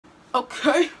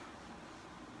Okay.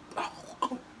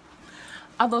 Oh.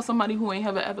 I thought somebody who ain't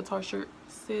have an Avatar shirt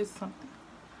said something.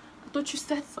 I thought you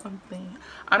said something.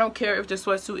 I don't care if the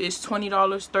sweatsuit is $20,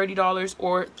 $30,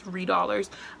 or $3.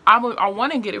 I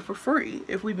want to get it for free,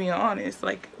 if we being honest.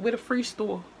 Like, with a free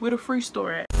store. With a free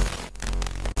store at.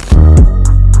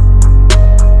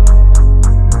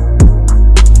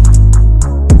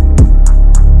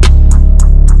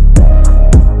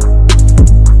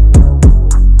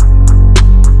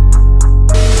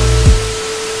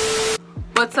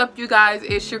 What's up, you guys?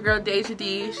 It's your girl Deja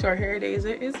D. Short hair Deja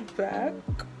is back.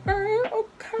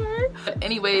 Okay. But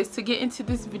anyways, to get into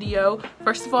this video,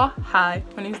 first of all, hi,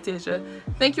 my name is Deja.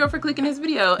 Thank you all for clicking this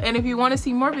video, and if you want to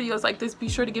see more videos like this, be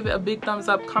sure to give it a big thumbs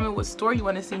up, comment what story you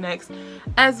want to see next,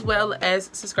 as well as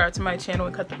subscribe to my channel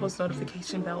and cut the post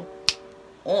notification bell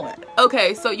on.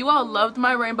 Okay, so you all loved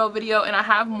my rainbow video, and I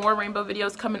have more rainbow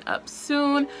videos coming up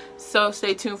soon, so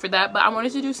stay tuned for that. But I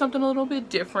wanted to do something a little bit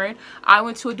different. I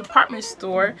went to a department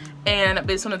store, and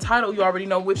based on the title, you already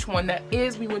know which one that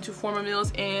is. We went to Forman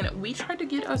Mills, and we tried to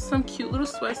get us some cute little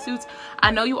sweatsuits. I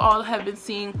know you all have been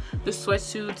seeing the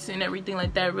sweatsuits and everything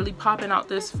like that really popping out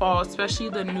this fall, especially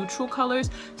the neutral colors.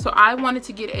 So I wanted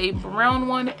to get a brown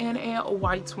one and a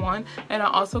white one, and I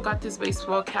also got this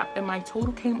baseball cap, and my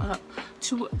total came up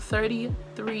to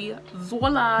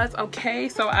 $33. Okay,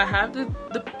 so I have the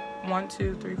 1,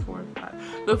 2, 3, 4,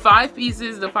 5, the 5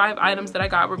 pieces, the 5 items that I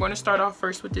got. We're going to start off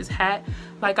first with this hat.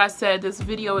 Like I said, this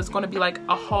video is going to be like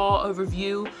a haul, a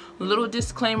review, a little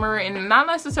disclaimer, and not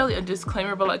necessarily a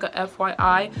disclaimer, but like a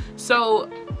FYI. So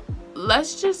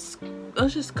let's just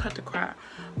cut the crap.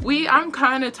 I'm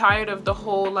kind of tired of the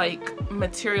whole like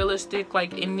materialistic,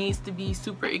 like it needs to be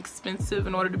super expensive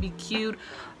in order to be cute.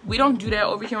 We don't do that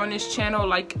over here on this channel.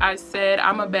 Like I said,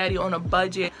 I'm a baddie on a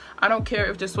budget. I don't care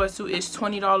if the sweatsuit is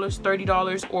 $20,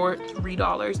 $30, or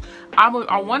 $3.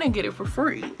 I want to get it for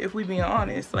free, if we being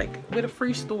honest. Like with a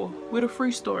free store,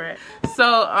 at.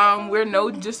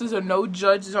 So this is a no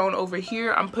judge zone over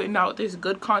here. I'm putting out this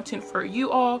good content for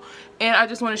you all, and I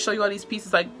just want to show you all these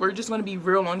pieces. Like, we're just going to be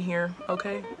real on here,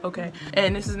 okay?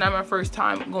 And this is not my first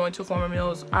time going to Forman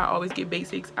Mills. I always get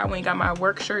basics. I went and got my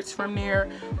work shirts from there,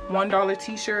 $1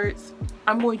 t-shirts.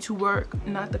 I'm going to work,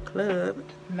 not the club,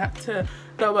 not to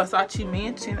the Versace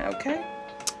mansion, okay?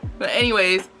 But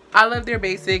anyways, I love their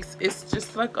basics. It's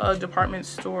just like a department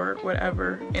store,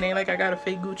 whatever. It ain't like I got a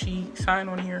fake Gucci sign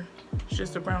on here. It's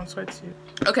just a brown sweatsuit.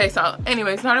 Okay, so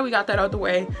anyways, now that we got that out the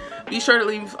way, be sure to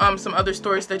leave some other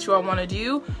stories that you all want to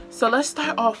do. So let's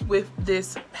start off with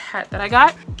this hat that I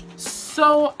got.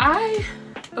 So I,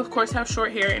 of course, have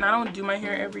short hair, and I don't do my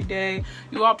hair every day.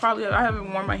 You all probably, I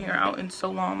haven't worn my hair out in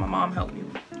so long. My mom helped me,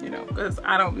 you know, because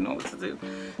I don't know what to do.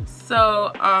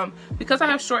 So because I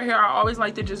have short hair, I always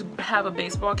like to just have a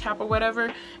baseball cap or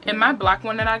whatever. And my black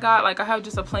one that I got, like I have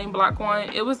just a plain black one,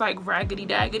 it was like raggedy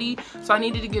daggedy, so I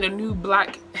needed to get a new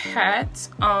black hat.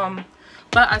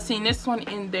 But I seen this one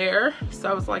in there,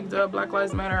 so I was like, duh, Black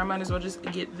Lives Matter, I might as well just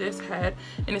get this hat.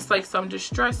 And it's like some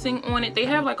distressing on it. They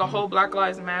have like a whole Black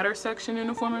Lives Matter section in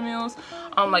the Forman Mills,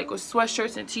 like with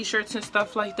sweatshirts and t-shirts and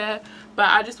stuff like that. But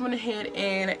I just went ahead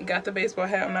and got the baseball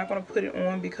hat. I'm not gonna put it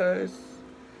on because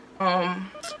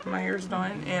my hair's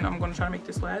done, and I'm gonna try to make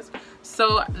this last.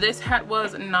 So this hat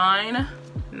was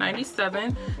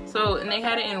 $9.97. So, and they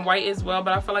had it in white as well,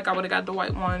 but I feel like I would have got the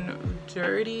white one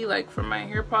dirty, like for my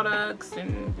hair products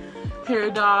and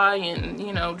hair dye, and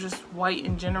you know, just white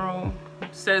in general.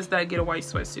 It says that I get a white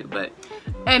sweatsuit, but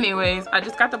anyways, I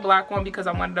just got the black one because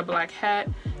I wanted a black hat,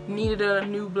 needed a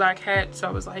new black hat, so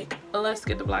I was like, let's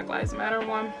get the Black Lives Matter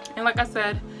one. And like I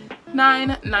said,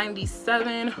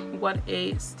 $9.97. What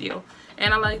a steal.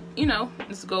 And I like, you know,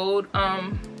 this gold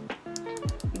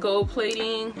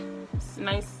plating. It's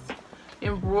nice,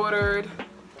 embroidered,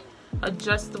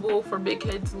 adjustable for big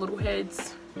heads, little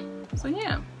heads. So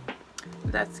yeah,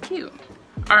 that's cute.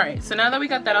 Alright, so now that we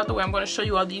got that out the way, I'm going to show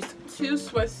you all these 2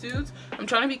 sweatsuits. I'm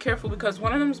trying to be careful because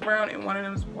one of them is brown and one of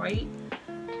them is white,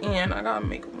 and I gotta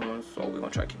make one, so we're gonna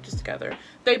try to keep this together.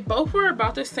 They both were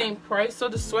about the same price. So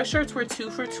the sweatshirts were 2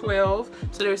 for $12,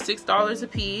 so they were $6 a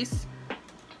piece.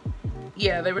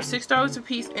 Yeah, they were $6 a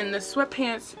piece, and the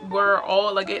sweatpants were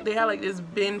all like, they had like this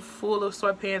bin full of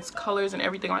sweatpants, colors and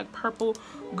everything, like purple,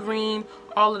 green,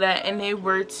 all of that, and they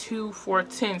were 2 for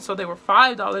 $10, so they were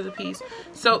 $5 a piece.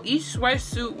 So each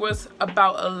sweatsuit was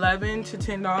about $11 to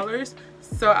 $10.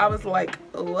 So I was like,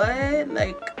 what?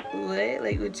 Like, what?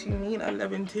 Like, what you mean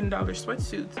 $11, $10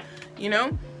 sweatsuits, you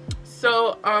know?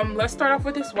 So let's start off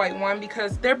with this white one,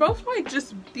 because they're both like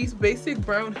just these basic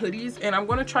brown hoodies, and I'm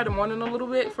going to try them on in a little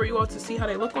bit for you all to see how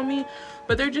they look on me.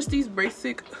 But they're just these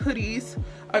basic hoodies.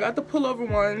 I got the pullover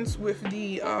ones with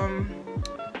the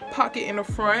pocket in the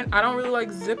front. I don't really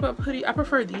like zip up hoodie. I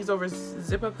prefer these over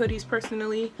zip up hoodies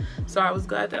personally, so I was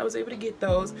glad that I was able to get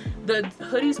those. The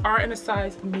hoodies are in a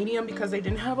size medium because they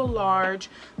didn't have a large,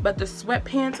 but the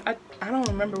sweatpants, I don't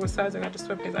remember what size I got the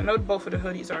sweatpants. I know both of the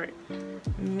hoodies are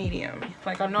medium.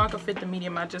 Like, I know I can fit the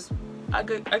medium. I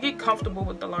get comfortable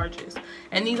with the larges.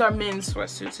 And these are men's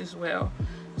sweatsuits as well.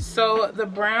 So the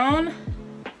brown,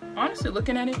 honestly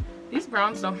looking at it, these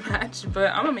browns don't match,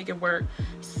 but I'm gonna make it work.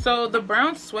 So the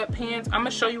brown sweatpants, I'm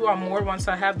gonna show you all more once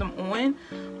I have them on,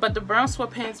 but the brown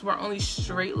sweatpants were only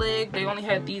straight leg. They only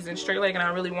had these in straight leg, and I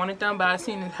really wanted them, but I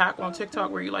seen this hack on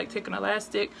TikTok where you like take an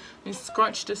elastic and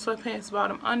scrunch the sweatpants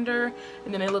bottom under,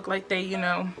 and then they look like they, you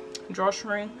know,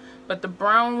 drawstring. But the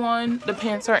brown one, the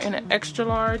pants are in an extra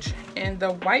large, and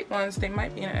the white ones, they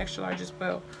might be in an extra large as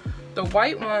well. The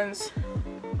white ones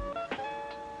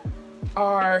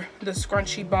are the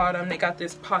scrunchy bottom. They got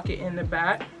this pocket in the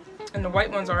back, and the white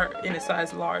ones are in a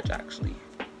size large actually.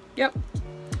 Yep.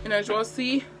 And as you all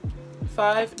see,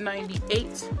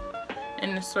 $5.98,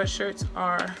 and the sweatshirts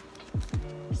are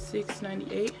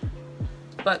 $6.98,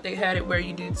 but they had it where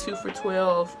you do 2 for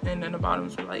 $12, and then the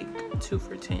bottoms were like 2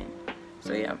 for $10.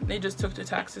 So yeah, they just took the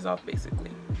taxes off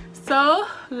basically. So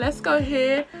let's go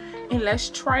ahead and let's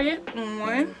try it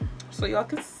on so y'all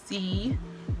can see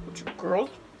what your girls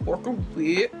working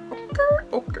with.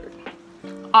 Okay.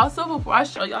 Also, before I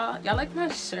show y'all like my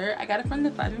shirt, I got it from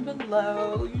the 5 and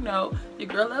Below. You know, your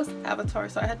girl loves Avatar,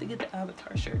 so I had to get the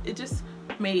Avatar shirt. It just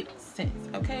made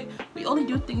sense, okay? We only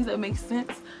do things that make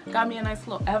sense. Got me a nice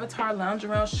little Avatar lounge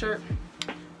around shirt.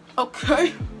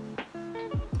 Okay.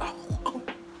 Oh.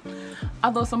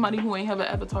 Although somebody who ain't have an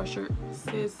Avatar shirt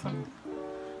says something.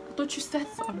 I thought you said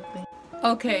something.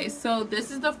 Okay, so this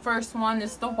is the first one.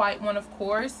 This is the white one, of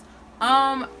course.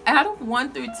 Out of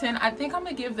 1 through 10, I think I'm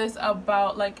gonna give this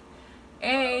about like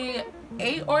a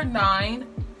 8 or 9,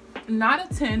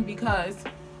 not a 10, because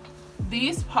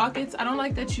these pockets, I don't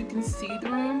like that you can see through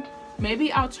them.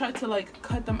 Maybe I'll try to like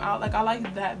cut them out. Like, I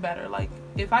like that better. Like,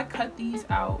 if I cut these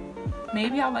out,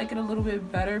 maybe I'll like it a little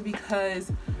bit better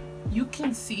because you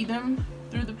can see them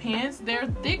through the pants. They're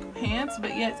thick pants,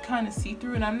 but yet it's kind of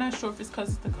see-through, and I'm not sure if it's because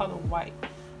it's the color white.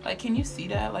 Like, can you see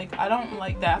that? Like, I don't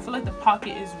like that. I feel like the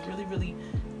pocket is really, really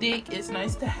thick. It's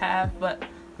nice to have, but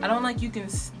I don't like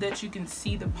that you can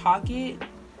see the pocket.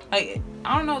 Like,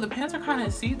 I don't know. The pants are kind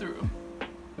of see-through.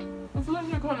 I feel like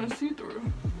they're kind of see-through.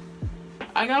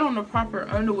 I got on the proper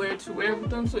underwear to wear with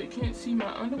them, so you can't see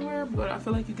my underwear, but I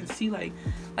feel like you can see, like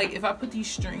if I put these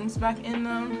strings back in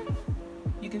them,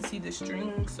 you can see the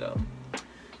strings. So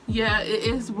yeah, it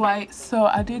is white. So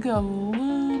I did get a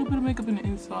little bit of makeup in the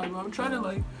inside, but I'm trying to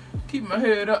like keep my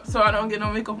head up so I don't get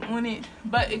no makeup on it,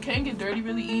 but it can get dirty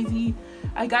really easy.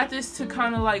 I got this to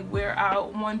kind of like wear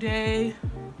out one day.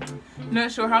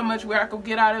 Not sure how much wear I could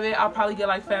get out of it. I'll probably get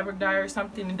like fabric dye or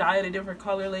something and dye it a different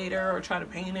color later, or try to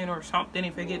paint it or something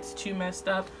if it gets too messed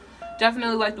up.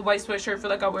 Definitely like the white sweatshirt. I feel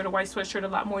like I wear the white sweatshirt a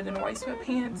lot more than the white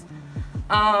sweatpants.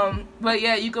 But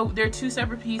yeah, they're 2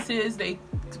 separate pieces. They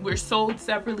were sold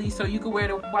separately, so you could wear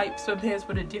the white sweatpants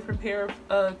with a different pair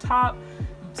of top.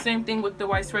 Same thing with the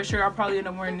white sweatshirt. I'll probably end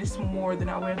up wearing this more than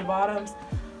I wear the bottoms.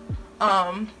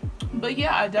 But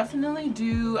yeah, I definitely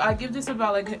do. I give this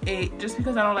about like an 8, just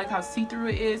because I don't like how see-through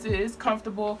it is. It is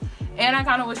comfortable, and I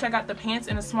kind of wish I got the pants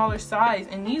in a smaller size,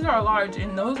 and these are large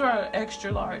and those are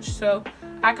extra large, so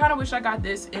I kind of wish I got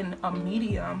this in a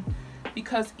medium,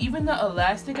 because even the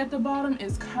elastic at the bottom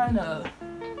is kind of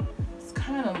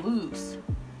loose,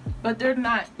 but they're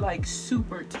not like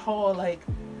super tall. Like,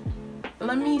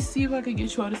 let me see if I can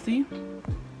get you all to see.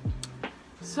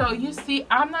 So you see,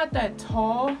 I'm not that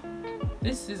tall.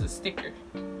 This is a sticker,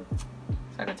 so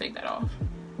I can take that off.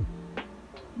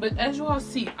 But as you all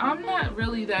see, I'm not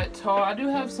really that tall. I do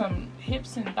have some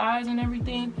hips and thighs and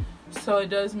everything, so it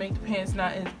does make the pants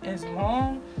not as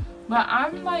long. But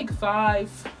I'm like 5'4",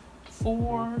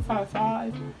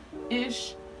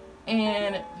 5'5"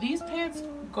 and these pants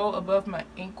go above my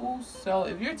ankles. So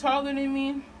if you're taller than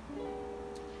me,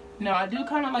 now I do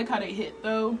kind of like how they hit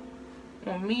though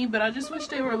on me, but I just wish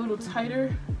they were a little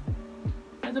tighter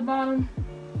at the bottom,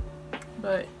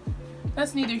 but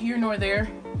that's neither here nor there.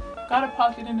 Got a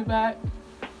pocket in the back.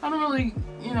 I don't really,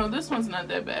 you know, this one's not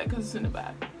that bad because it's in the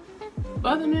back,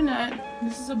 but other than that,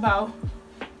 this is about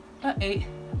an 8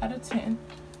 out of 10.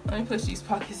 Let me push these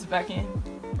pockets back in.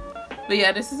 But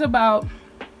yeah, this is about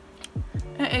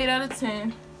an 8 out of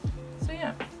 10. So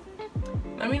yeah,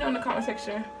 let me know in the comment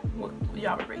section what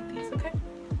y'all would rate these, okay?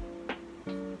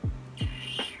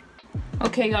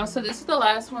 Okay, y'all, so this is the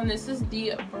last one. This is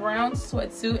the brown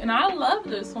sweatsuit, and I love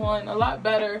this one a lot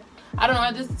better. I don't know,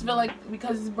 I just feel like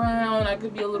because it's brown, I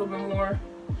could be a little bit more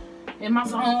in my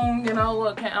zone, you know.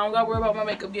 Okay, I don't gotta worry about my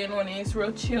makeup getting on it. It's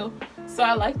real chill. So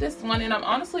I like this one, and I'm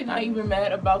honestly not even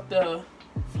mad about the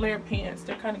flare pants.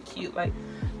 They're kind of cute. Like,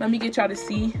 let me get y'all to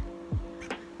see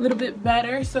a little bit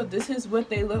better. So this is what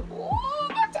they look. Ooh,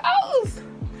 my toes!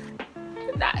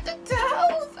 Not the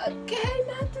toes, okay,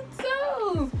 not the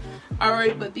toes.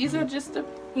 Alright, but these are just the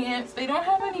pants. They don't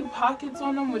have any pockets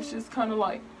on them, which is kind of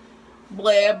like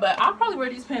blah, but I'll probably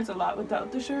wear these pants a lot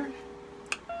without the shirt.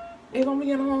 If I'm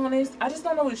getting on this, I just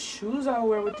don't know what shoes I'll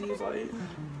wear with these. Like,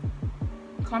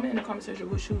 comment in the comment section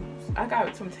what shoes. I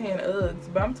got some tan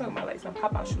Uggs, but I'm talking about like some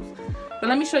pop-out shoes. But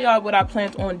let me show y'all what I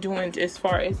planned on doing as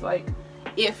far as like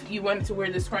if you wanted to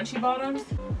wear the scrunchy bottoms.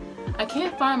 I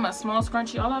can't find my small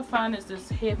scrunchie. All I find is this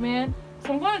headband.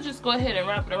 So I'm going to just go ahead and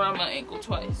wrap it around my ankle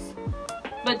twice.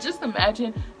 But just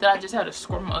imagine that I just had a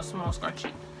small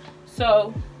scrunchie.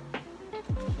 So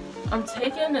I'm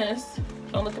taking this.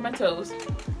 Don't look at my toes.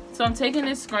 So I'm taking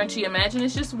this scrunchie. Imagine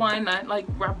it's just one, not like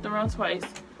wrapped around twice.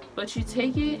 But you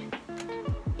take it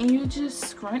and you just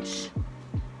scrunch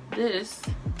this,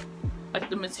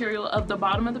 like the material of the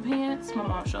bottom of the pants. My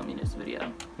mom showed me this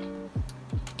video.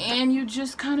 And you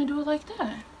just kind of do it like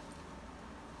that.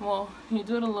 Well, you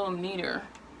do it a little neater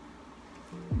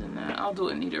than that. I'll do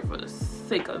it neater for the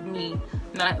sake of me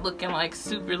not looking like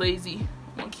super lazy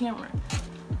on camera.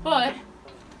 But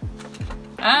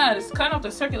it's cutting off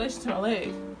the circulation to my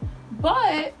leg.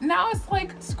 But now it's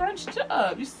like scrunched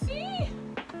up. You see?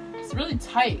 It's really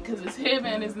tight because this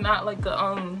headband is not like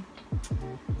a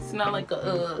it's not like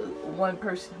a one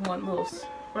little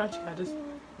scrunchie. I just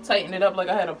tightened it up like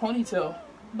I had a ponytail.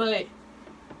 But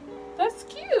that's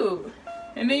cute.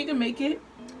 And then you can make it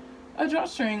a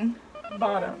drawstring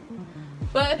bottom.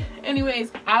 But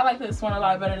anyways, I like this one a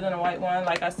lot better than a white one.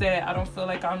 Like I said, I don't feel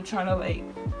like I'm trying to like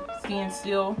stand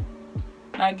still,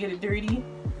 not get it dirty.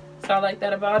 So I like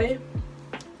that about it.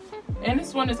 And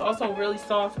this one is also really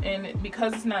soft, and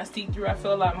because it's not see-through, I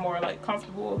feel a lot more like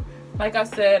comfortable. Like I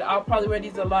said, I'll probably wear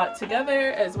these a lot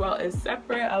together as well as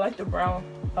separate. I like the brown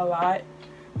a lot,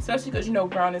 especially because you know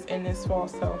brown is in this fall,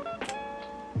 so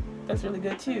that's really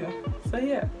good too. So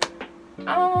yeah,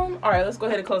 all right, let's go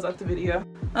ahead and close out the video.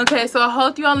 Okay, so I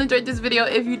hope you all enjoyed this video.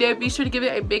 If you did, be sure to give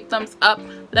it a big thumbs up.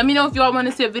 Let me know if y'all want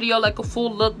to see a video like a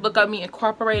full look of me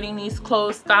incorporating these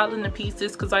clothes, styling the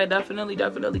pieces, because I definitely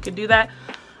could do that.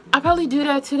 I'll probably do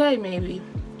that today, maybe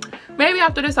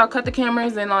after this I'll cut the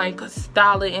cameras and like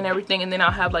style it and everything, and then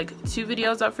I'll have like 2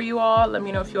 videos up for you all. Let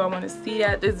me know if you all want to see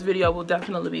that. This video will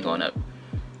definitely be going up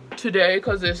today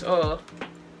because it's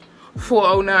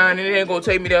 4:09 and it ain't gonna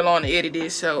take me that long to edit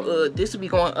this. So this will be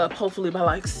going up hopefully by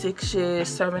like 6ish,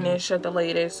 7ish at the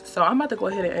latest. So I'm about to go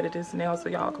ahead and edit this now so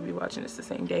y'all can be watching this the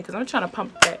same day, because I'm trying to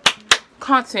pump that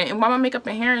content. And while my makeup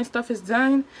and hair and stuff is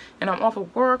done and I'm off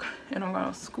of work and I'm going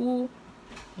to school,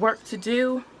 work to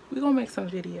do, we're gonna make some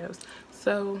videos.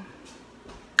 So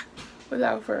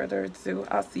without further ado,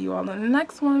 I'll see you all in the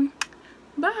next one.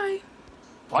 Bye.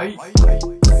 Bye.